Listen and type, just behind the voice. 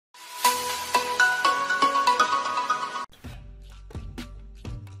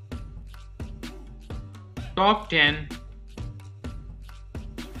top 10.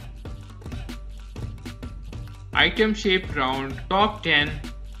 Item shape round, top 10.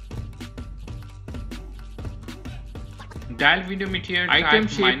 Dial window meteor item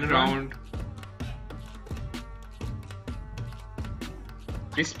shape round.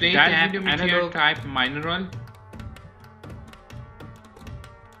 Display dial window meteor type mineral.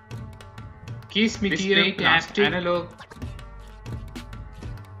 Keys meteor plastic analog.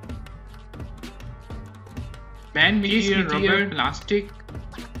 Band meteor rubber plastic.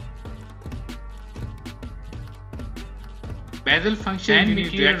 Bezel function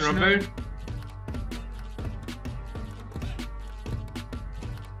meteor rubber.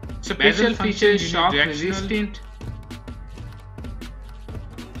 Special feature shock resistant.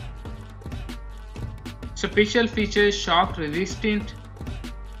 Special feature shock resistant.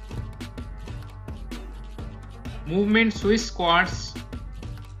 Movement Swiss quartz.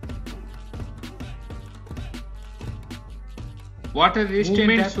 Water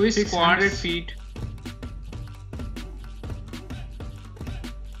resistant Swiss 600 feet.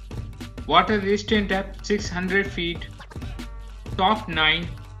 Water resistant depth 600 feet. Top 9.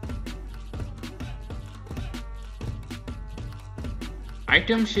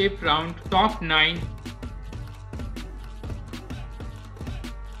 Item shape round, top 9.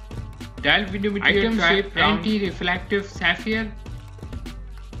 Dial window meteor item shape anti-reflective sapphire.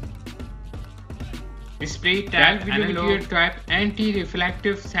 Display tab window meteor type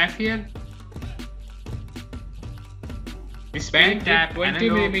anti-reflective sapphire. Display tab 20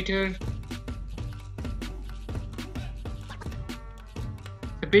 mm.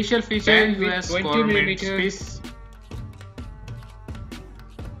 Special feature US 20 mm space.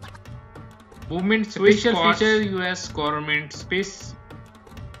 Movement special feature US government space.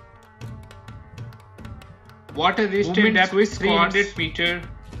 Water resistant depth 300 meter.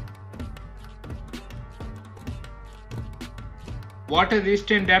 Water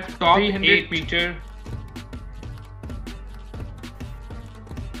resistant depth top 300 meter.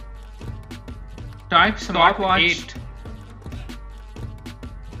 Type smartwatch. 8.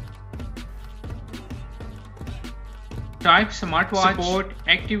 Type smartwatch. Support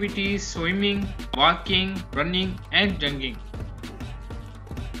activities swimming, walking, running and jogging.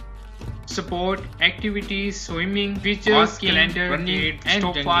 Support activities swimming, features, walking, calendar, running and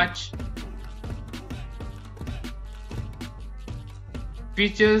stopwatch.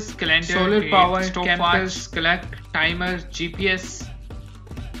 Features, calendar, solar power, campus, clock, timer, GPS.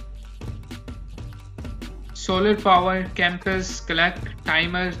 Solar power, campus, clock,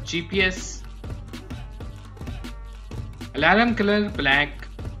 timer, GPS. Alarm color black.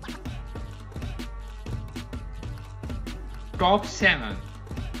 Top 7.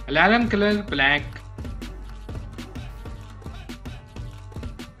 Alarm color black.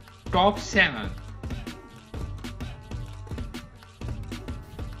 Top 7.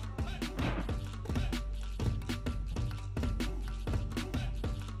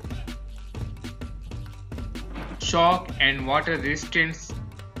 Shock and water resistance.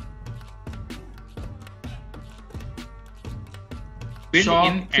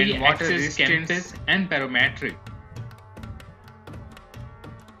 Built-in and water resistance and barometric.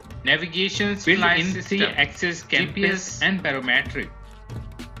 Navigation built-in 3-axis GPS and barometric.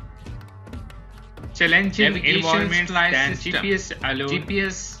 Challenging environments than GPS alone.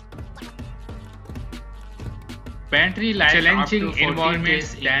 GPS. Battery life challenging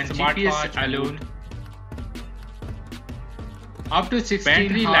environments than GPS alone. Up to 16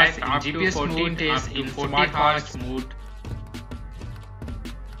 battery life in GPS mode is in 40 hours mode.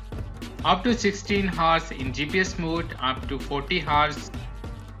 Up to 16 hours in GPS mode, up to 40 hours.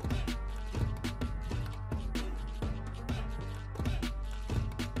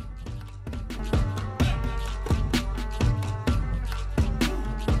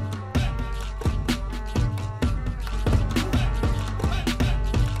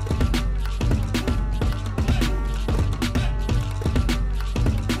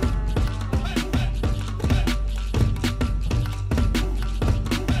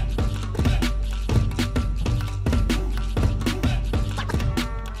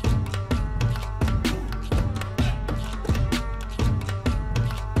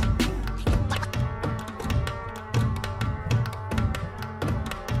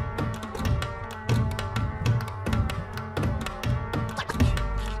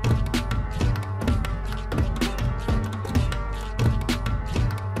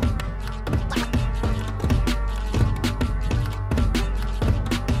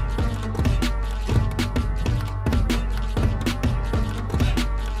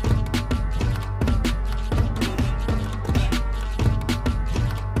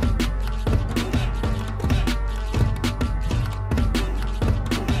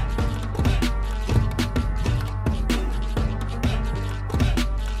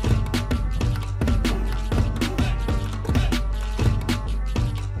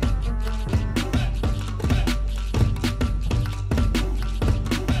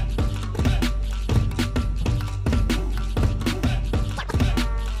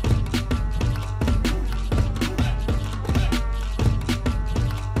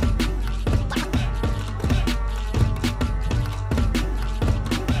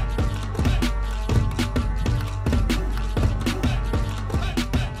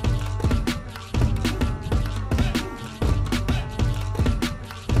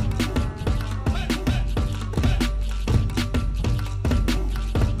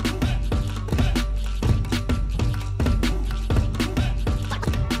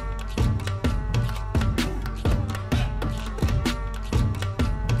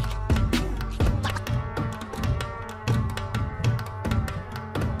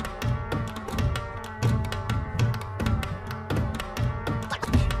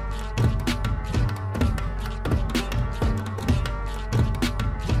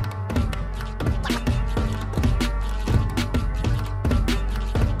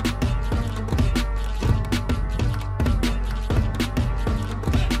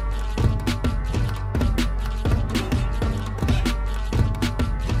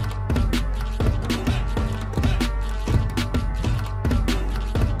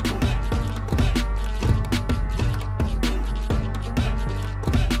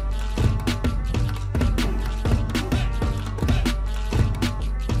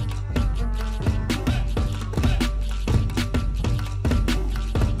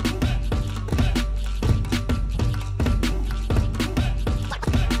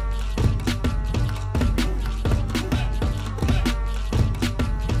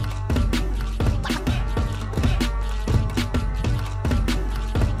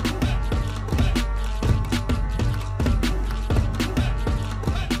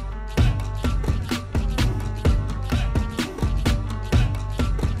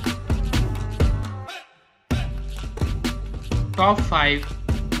 Top 5.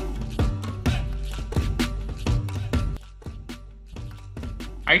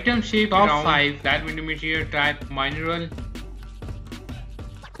 Item shape top round. 5. 12mm type mineral.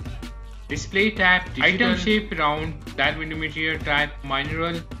 Display tab digital. Item shape round. 12mm type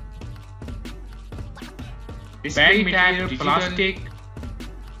mineral. Display tab digital. Plastic.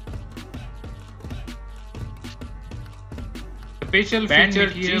 Special feature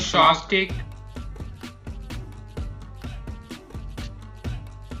G-Shock.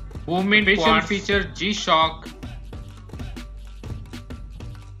 Movement special feature G-Shock.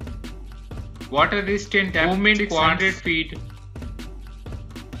 Water resistant depth movement 600 feet.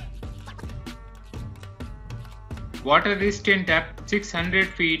 Water resistant depth 600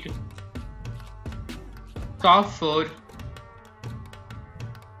 feet. Top 4.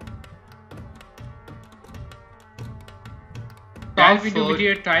 Top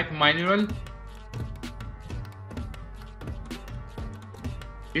 4 type mineral.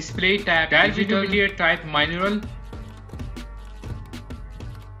 Display tab digital type mineral.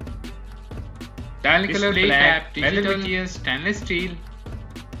 Dial color black, digital stainless steel.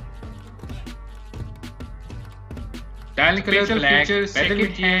 Dial color black,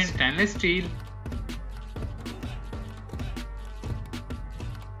 second hand stainless steel.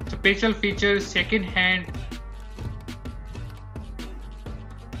 Special features second hand.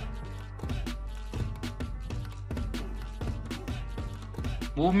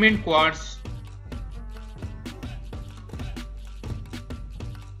 Movement quartz.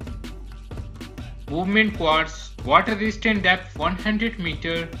 Movement quartz. Water resistant depth 100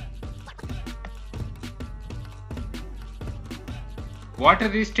 meter. Water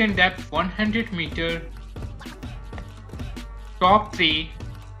resistant depth 100 meter. Top 3.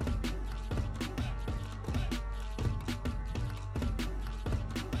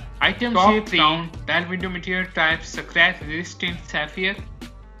 Item top shape round 12mm type scratch resistant sapphire.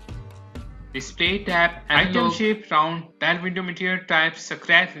 Display tab analog. Item shape round 12mm type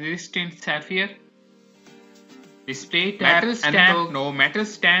scratch resistant sapphire. Display tab metal stamp analog. No metal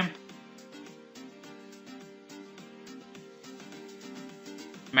stamp.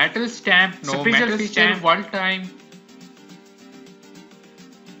 Metal stamp no special metal feature stamp. Wall time.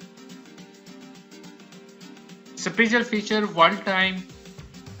 Special feature wall time.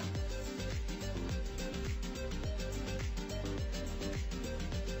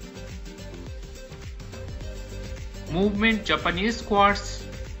 Movement Japanese quartz.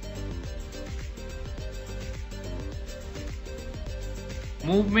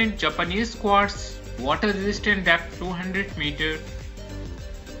 Movement Japanese quartz. Water resistant depth 200 meter.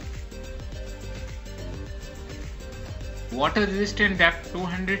 Water resistant depth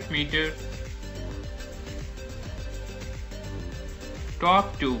 200 meter.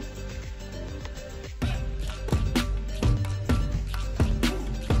 Top 2.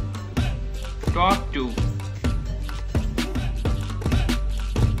 Top 2.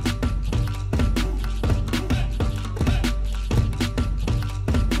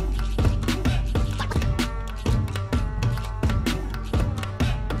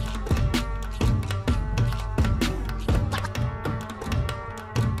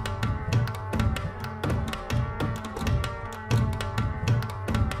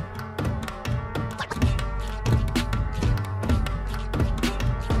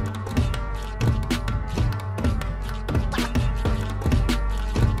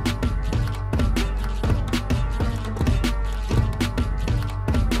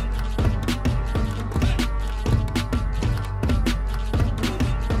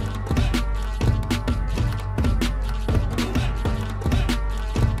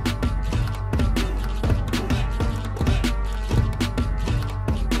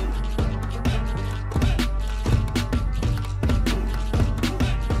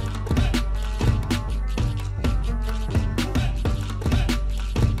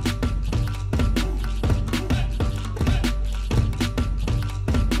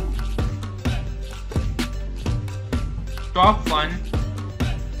 Top 1.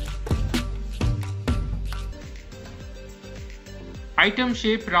 Item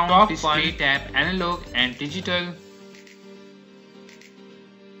shape round top display 1. Tab analog and digital.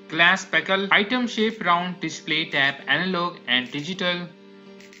 Glass speckle. Item shape round display tab analog and digital.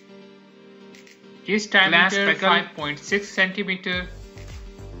 Case diameter 5.6 cm.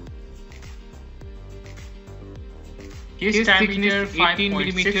 Case diameter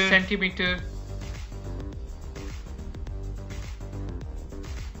 5.6 cm.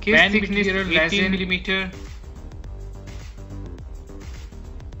 Case thickness 18 mm.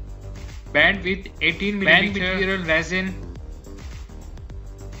 Band width 18 mm. Band material resin.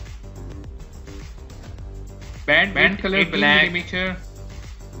 Band color black. 18mm.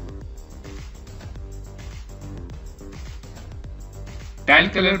 Dial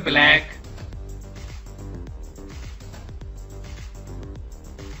color black.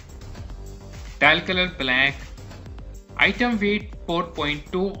 Dial color black. Item weight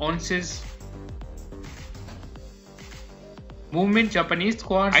 4.2 ounces. Movement Japanese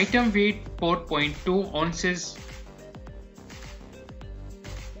squats. Item weight 4.2 ounces.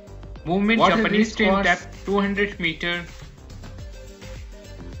 Movement Water Japanese resistant squats. Depth 200 meter.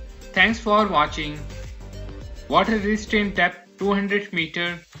 Thanks for watching. Water resistant depth 200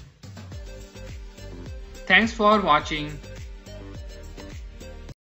 meter. Thanks for watching.